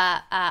things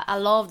that a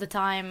lot of the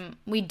time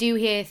we do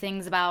hear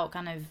things about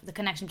kind of the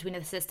connection between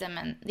the system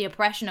and the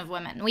oppression of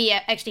women. We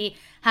actually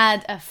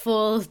had a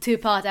full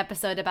 2-part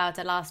episode about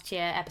it last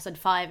year, episode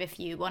 5, if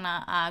you want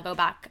to go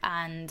back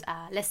and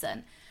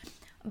listen.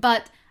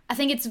 But I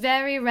think it's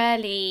very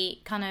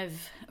rarely kind of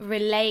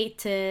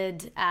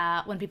related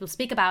when people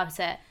speak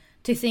about it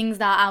to things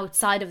that are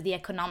outside of the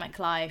economic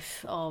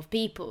life of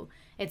people.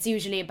 It's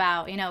usually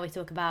about, we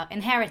talk about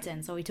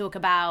inheritance, or we talk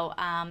about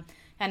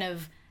kind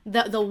of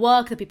the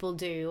work that people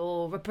do,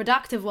 or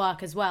reproductive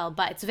work as well.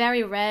 But it's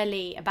very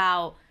rarely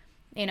about,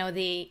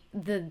 the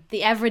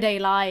everyday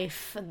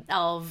life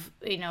of,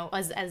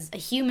 as a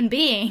human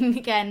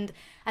being. And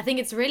I think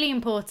it's really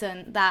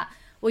important that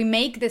we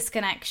make this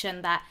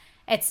connection, that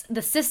it's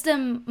the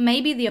system,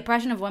 maybe the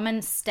oppression of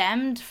women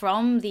stemmed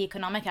from the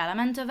economic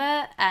element of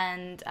it,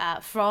 and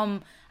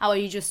from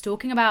what you just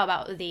talking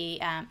about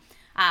the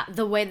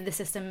way that the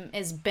system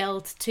is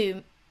built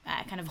to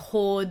kind of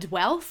hoard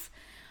wealth.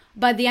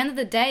 But at the end of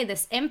the day,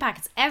 this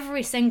impacts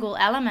every single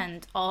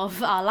element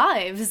of our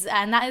lives,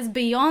 and that is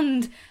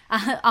beyond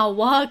our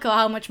work or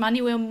how much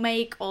money we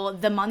make or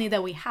the money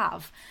that we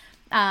have.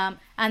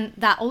 And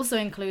that also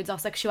includes our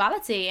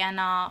sexuality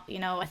and our,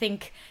 I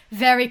think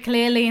very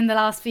clearly in the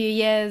last few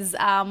years,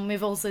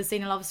 we've also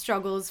seen a lot of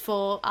struggles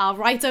for our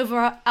right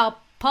over our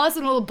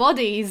personal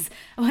bodies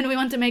when we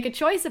want to make a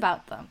choice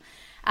about them.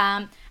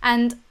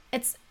 And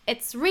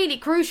it's really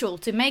crucial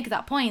to make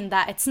that point,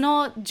 that it's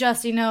not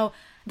just,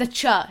 the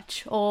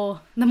church or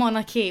the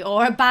monarchy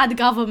or a bad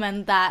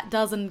government that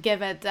doesn't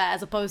give it,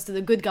 as opposed to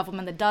the good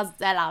government that does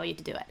allow you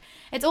to do it.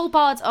 It's all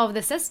part of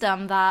the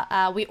system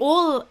that we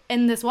all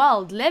in this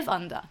world live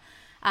under.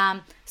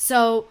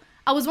 So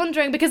I was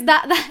wondering, because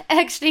that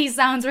actually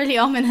sounds really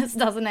ominous,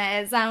 doesn't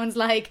it? It sounds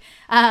like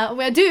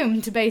we're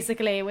doomed,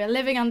 basically. We're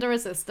living under a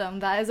system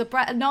that is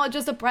not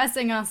just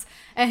oppressing us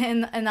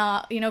in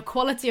our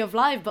quality of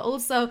life, but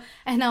also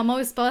in our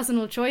most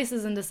personal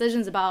choices and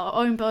decisions about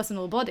our own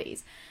personal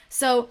bodies.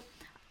 So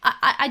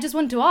I just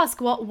want to ask,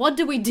 what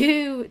do we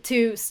do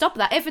to stop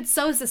that? If it's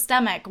so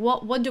systemic,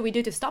 what do we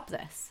do to stop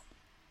this?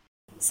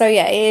 So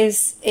yeah, it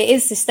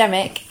is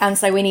systemic, and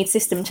so we need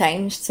system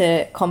change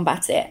to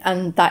combat it.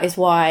 And that is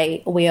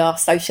why we are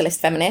socialist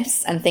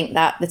feminists and think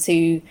that the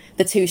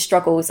two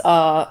struggles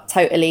are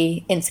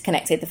totally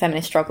interconnected, the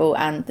feminist struggle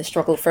and the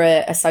struggle for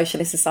a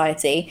socialist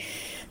society.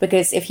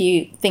 Because if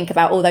you think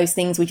about all those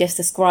things we just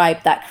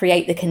described that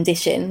create the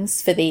conditions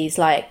for these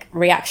like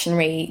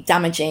reactionary,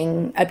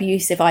 damaging,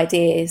 abusive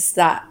ideas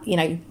that,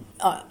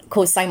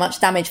 cause so much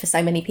damage for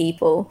so many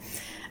people,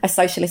 a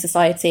socialist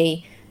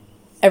society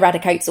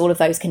eradicates all of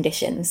those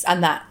conditions,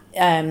 and that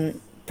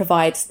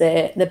provides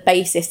the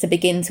basis to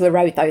begin to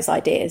erode those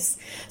ideas.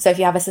 So if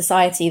you have a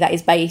society that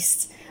is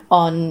based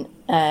on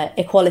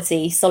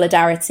equality,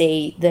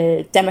 solidarity,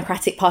 the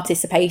democratic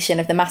participation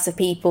of the mass of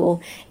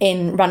people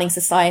in running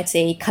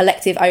society,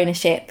 collective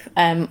ownership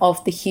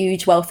of the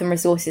huge wealth and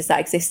resources that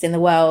exist in the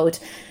world,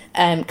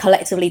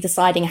 collectively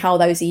deciding how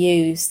those are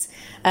used,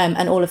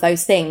 and all of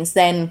those things,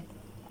 then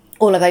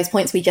all of those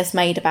points we just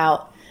made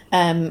about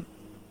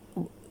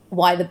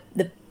why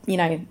the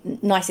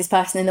nicest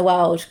person in the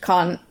world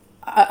can't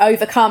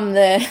overcome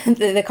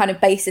the kind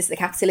of basis that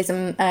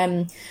capitalism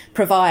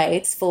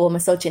provides for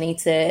misogyny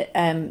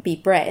to be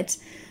bred.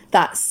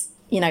 That's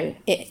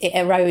it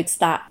erodes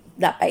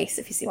that base,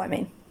 if you see what I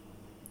mean.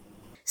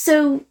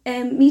 So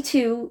Me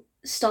Too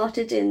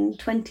started in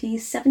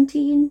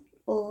 2017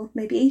 or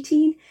maybe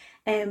 18,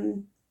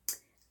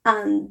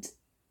 and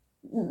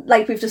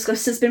like we've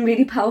discussed, has been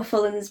really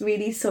powerful and has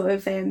really sort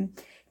of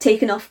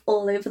taken off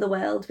all over the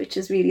world, which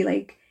is really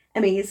like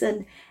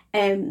amazing.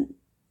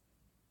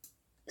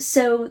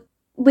 So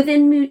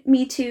within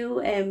Me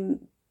Too,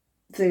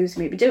 for those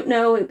who maybe don't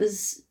know, it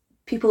was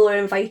people were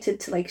invited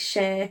to like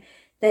share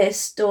their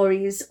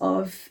stories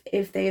of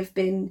if they have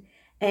been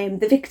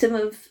the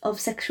victim of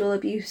sexual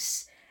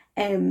abuse,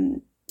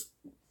 to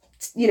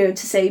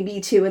say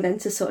Me Too and then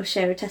to sort of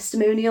share a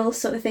testimonial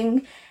sort of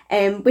thing,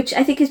 which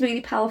I think is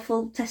really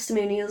powerful.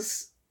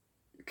 Testimonials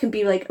can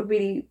be like a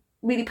really,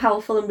 really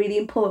powerful and really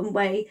important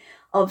way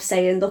of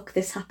saying, look,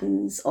 this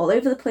happens all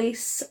over the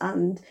place,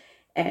 and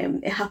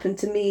it happened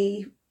to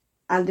me,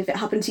 and if it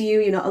happened to you,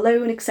 you're not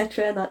alone,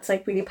 etc. That's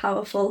like really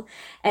powerful.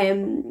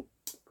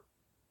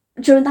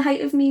 During the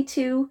height of Me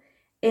Too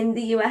in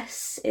the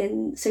US,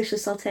 in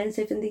Socialist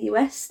Alternative in the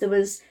US, there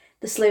was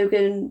the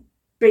slogan,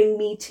 "Bring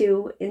Me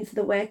Too into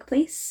the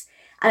workplace."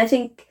 And I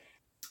think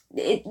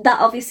that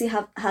obviously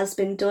has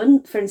been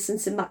done. For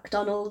instance, in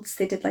McDonald's,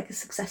 they did like a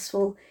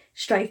successful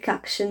strike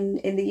action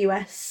in the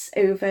US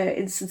over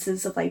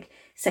instances of like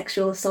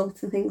sexual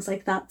assault and things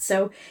like that.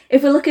 So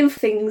if we're looking for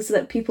things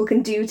that people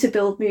can do to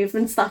build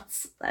movements,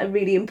 that's a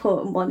really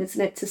important one,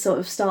 isn't it? To sort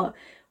of start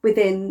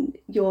within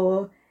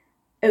your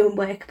own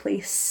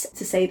workplace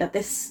to say that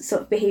this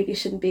sort of behaviour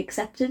shouldn't be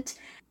accepted.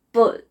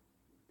 But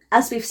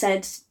as we've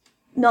said,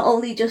 not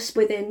only just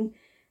within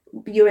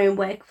your own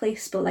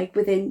workplace, but like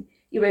within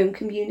your own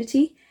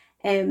community.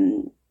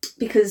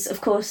 Because of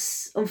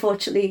course,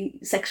 unfortunately,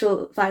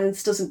 sexual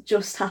violence doesn't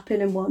just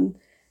happen in one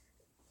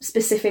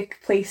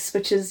specific place,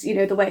 which is,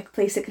 the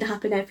workplace. It can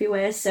happen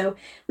everywhere. So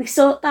we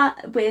saw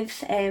that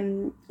with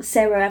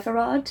Sarah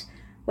Everard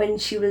when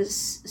she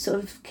was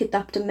sort of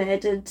kidnapped and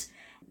murdered.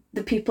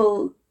 The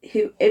people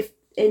who, if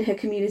in her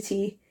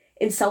community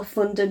in South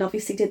London,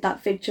 obviously did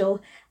that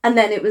vigil, and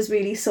then it was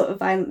really sort of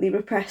violently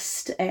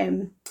repressed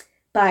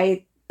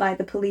by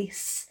the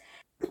police.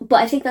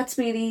 But I think that's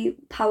really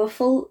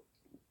powerful.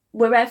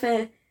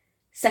 Wherever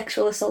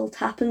sexual assault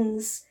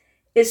happens,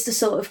 is to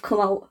sort of come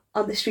out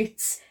on the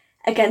streets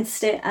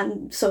against it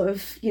and sort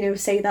of,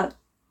 say that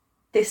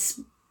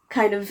this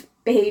kind of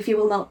behaviour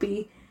will not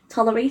be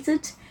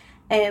tolerated.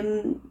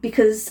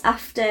 Because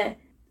after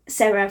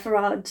Sarah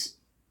Everard,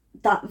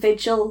 that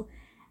vigil,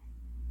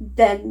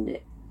 then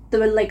there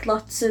were like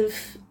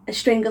a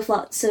string of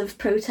lots of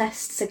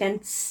protests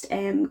against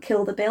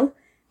Kill the Bill,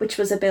 which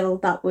was a bill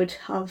that would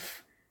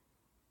have,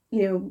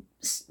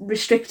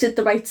 restricted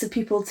the rights of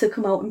people to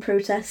come out and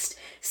protest.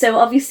 So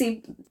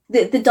obviously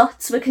the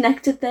dots were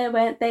connected there,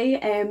 weren't they?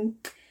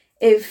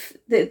 If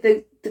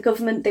the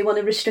government, they want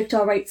to restrict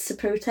our rights to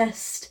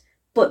protest,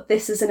 but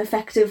this is an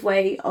effective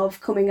way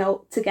of coming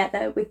out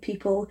together with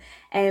people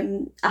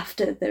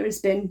after there has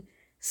been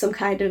some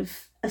kind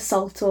of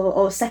assault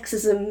or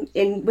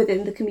sexism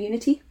within the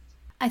community.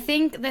 I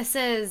think this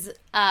is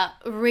a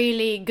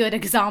really good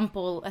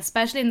example,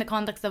 especially in the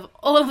context of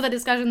all of the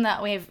discussion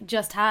that we've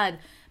just had,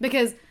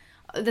 because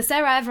the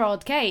Sarah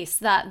Everard case,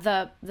 that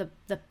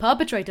the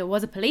perpetrator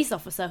was a police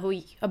officer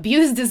who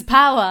abused his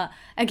power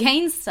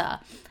against her.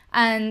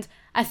 And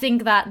I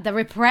think that the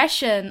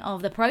repression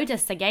of the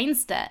protests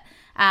against it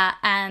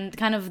and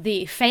kind of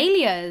the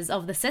failures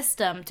of the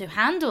system to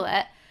handle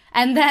it,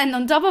 and then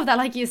on top of that,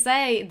 like you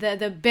say,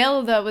 the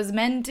bill that was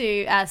meant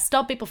to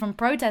stop people from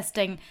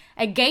protesting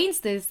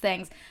against these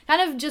things,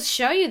 kind of just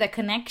show you the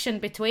connection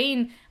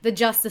between the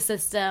justice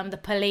system, the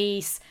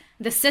police,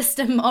 the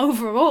system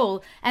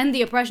overall, and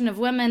the oppression of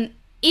women,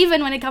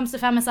 even when it comes to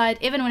femicide,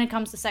 even when it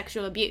comes to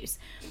sexual abuse.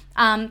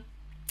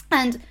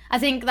 And I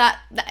think that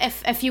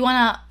if you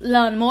want to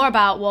learn more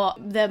about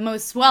what the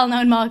most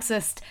well-known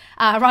Marxist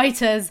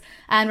writers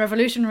and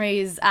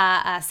revolutionaries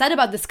said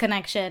about this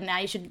connection,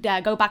 you should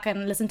go back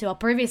and listen to our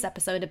previous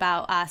episode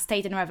about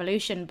State and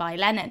Revolution by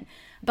Lenin.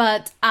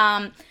 But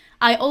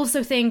I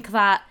also think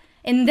that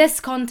in this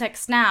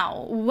context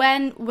now,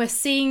 when we're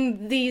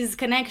seeing these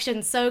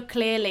connections so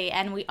clearly,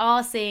 and we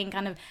are seeing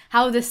kind of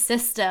how the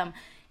system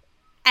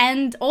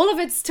and all of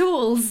its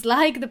tools,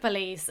 like the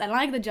police and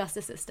like the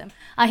justice system,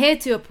 are here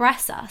to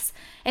oppress us,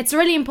 it's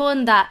really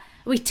important that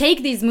we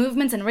take these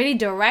movements and really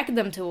direct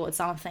them towards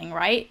something,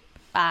 right?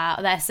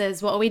 This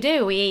is what we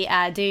do. We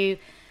do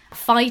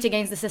fight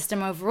against the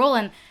system overall,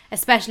 and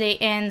especially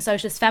in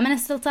Socialist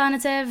Feminist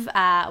Alternative,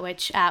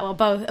 which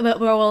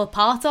we're all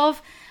part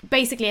of.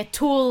 Basically a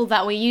tool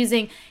that we're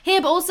using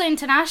here, but also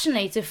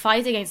internationally, to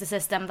fight against the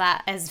system.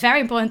 That is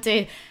very important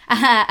to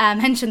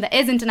mention, that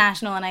is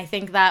international, and I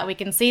think that we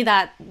can see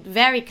that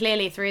very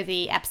clearly through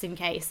the Epstein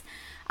case.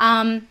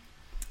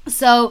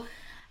 So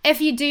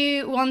if you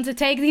do want to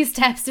take these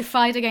steps to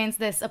fight against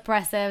this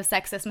oppressive,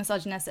 sexist,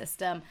 misogynist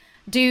system,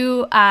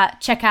 do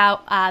check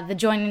out the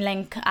joining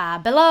link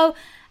below.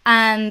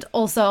 And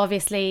also,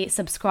 obviously,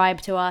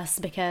 subscribe to us,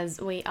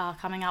 because we are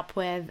coming up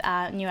with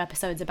new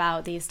episodes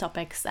about these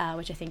topics,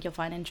 which I think you'll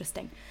find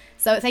interesting.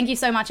 So thank you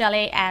so much,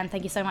 Ellie, and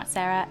thank you so much,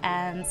 Sarah,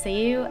 and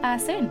see you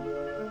soon.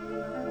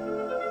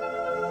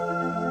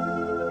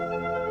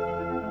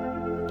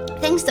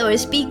 Thanks to our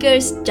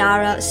speakers,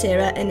 Jara,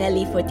 Sarah, and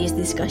Ellie, for this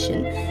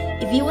discussion.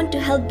 If you want to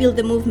help build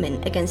the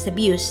movement against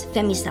abuse,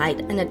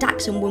 femicide, and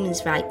attacks on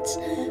women's rights,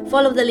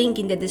 follow the link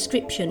in the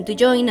description to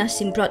join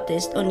us in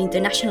protest on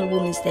International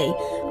Women's Day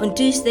on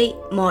Tuesday,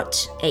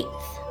 March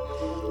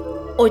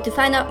 8th. Or to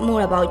find out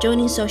more about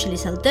joining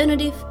Socialist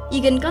Alternative,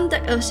 you can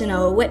contact us on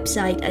our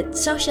website at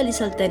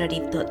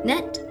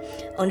socialistalternative.net.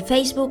 On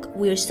Facebook,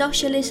 we're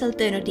Socialist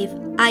Alternative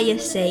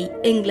ISA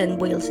England,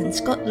 Wales and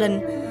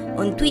Scotland.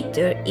 On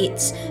Twitter,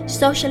 it's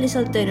Socialist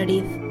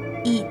Alternative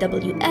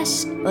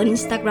EWS. On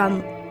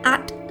Instagram,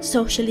 at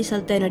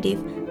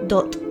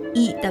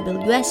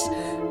socialistalternative.ews.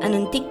 And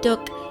on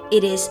TikTok,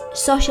 it is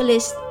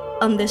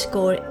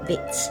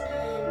socialist_bits.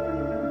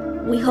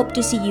 We hope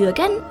to see you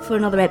again for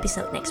another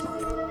episode next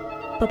month.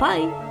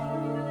 Bye-bye!